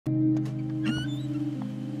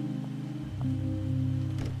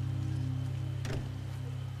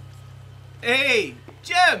Hey,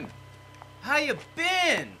 Jim! How you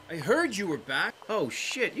been? I heard you were back. Oh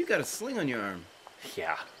shit, you got a sling on your arm.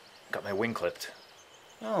 Yeah, got my wing clipped.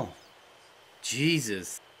 Oh.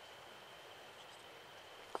 Jesus.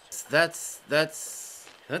 That's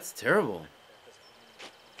terrible.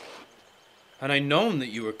 Had I known that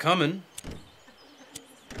you were coming,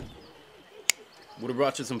 would have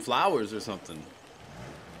brought you some flowers or something.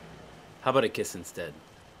 How about a kiss instead?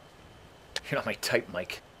 You're not my type,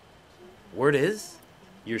 Mike. Word is,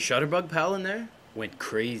 your Shutterbug pal in there went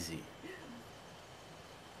crazy.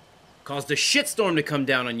 Caused a shitstorm to come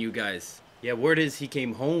down on you guys. Yeah, word is he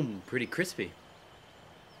came home pretty crispy.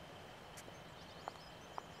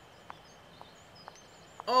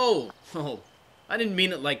 Oh, I didn't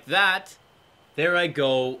mean it like that. There I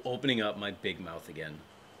go, opening up my big mouth again.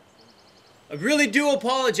 I really do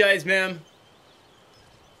apologize, ma'am.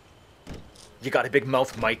 You got a big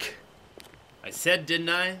mouth, Mike. I said, didn't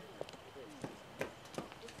I?